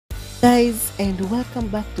Guys, and welcome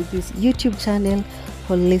back to this YouTube channel,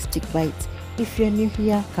 Holistic Bites. If you're new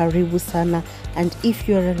here, karibu sana, and if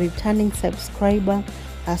you're a returning subscriber,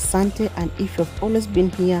 asante, and if you've always been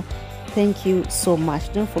here, thank you so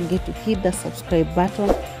much. Don't forget to hit the subscribe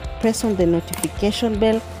button, press on the notification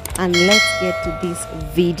bell, and let's get to this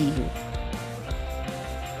video.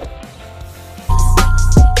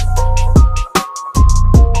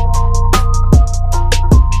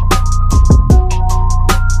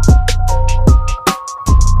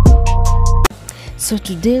 So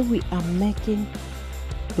today we are making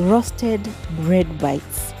roasted bread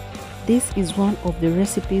bites. This is one of the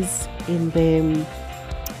recipes in the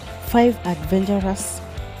 5 adventurous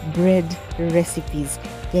bread recipes.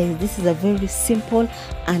 Guys, this is a very simple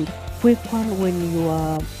and quick one. When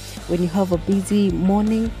you have a busy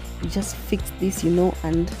morning, you just fix this,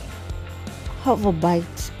 and have a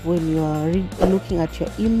bite when you are looking at your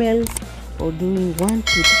emails or doing 1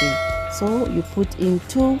 2 3. So you put in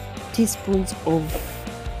 2 teaspoons of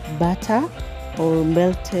butter or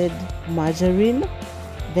melted margarine,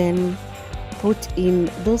 then put in,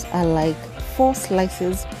 those are like 4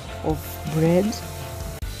 slices of bread.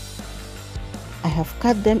 I have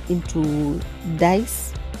cut them into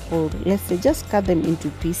dice, or let's say just cut them into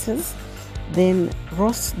pieces, then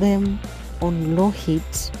roast them on low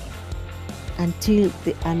heat until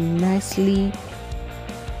they are nicely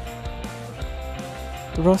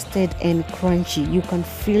roasted and crunchy. You can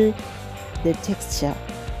feel the texture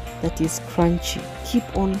that is crunchy.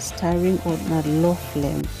 Keep on stirring on a low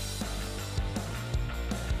flame.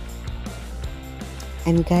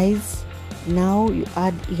 And guys, now you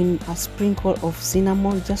add in a sprinkle of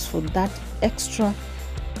cinnamon just for that extra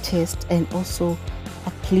taste and also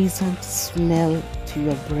a pleasant smell to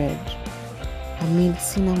your bread. I mean,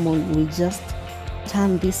 cinnamon will just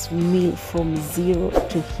turn this meal from 0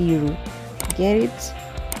 to hero. Get it?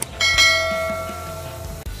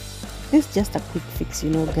 This is just a quick fix,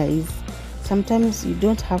 guys. Sometimes you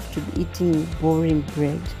don't have to be eating boring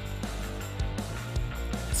bread.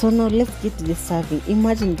 So now let's get to the serving.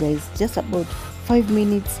 Imagine, guys, just about 5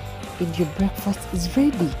 minutes and your breakfast is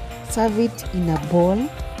ready. Serve it in a bowl.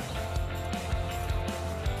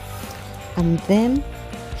 And then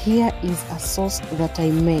here is a sauce that I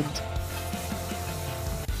made.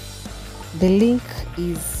 The link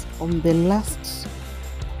is on the last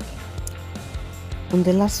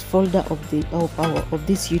folder of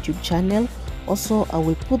this YouTube channel. Also, I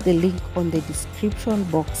will put the link on the description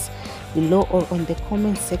box below or on the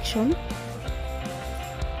comment section.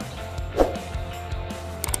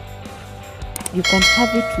 You can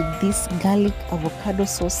have it with this garlic avocado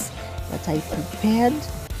sauce that I prepared,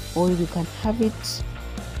 or you can have it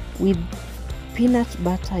with peanut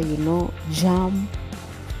butter, jam.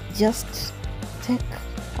 Just take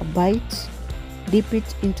a bite, dip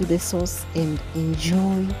it into the sauce, and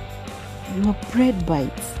enjoy your bread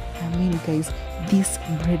bites. I mean, guys, these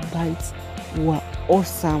bread bites were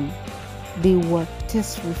awesome. They were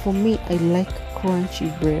tasteful. For me, I like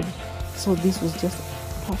crunchy bread, so this was just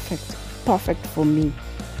perfect for me.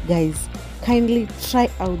 Guys, kindly try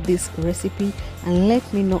out this recipe and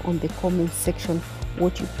let me know on the comment section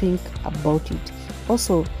what you think about it.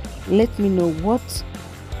 Also, let me know what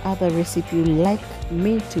other recipe you like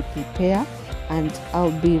me to prepare, and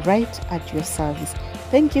I'll be right at your service.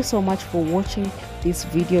 Thank you so much for watching this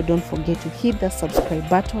video. Don't forget to hit the subscribe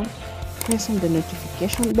button, press on the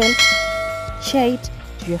notification bell, share it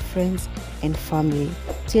to your friends and family.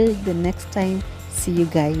 Till the next time, see you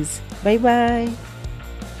guys. Bye bye.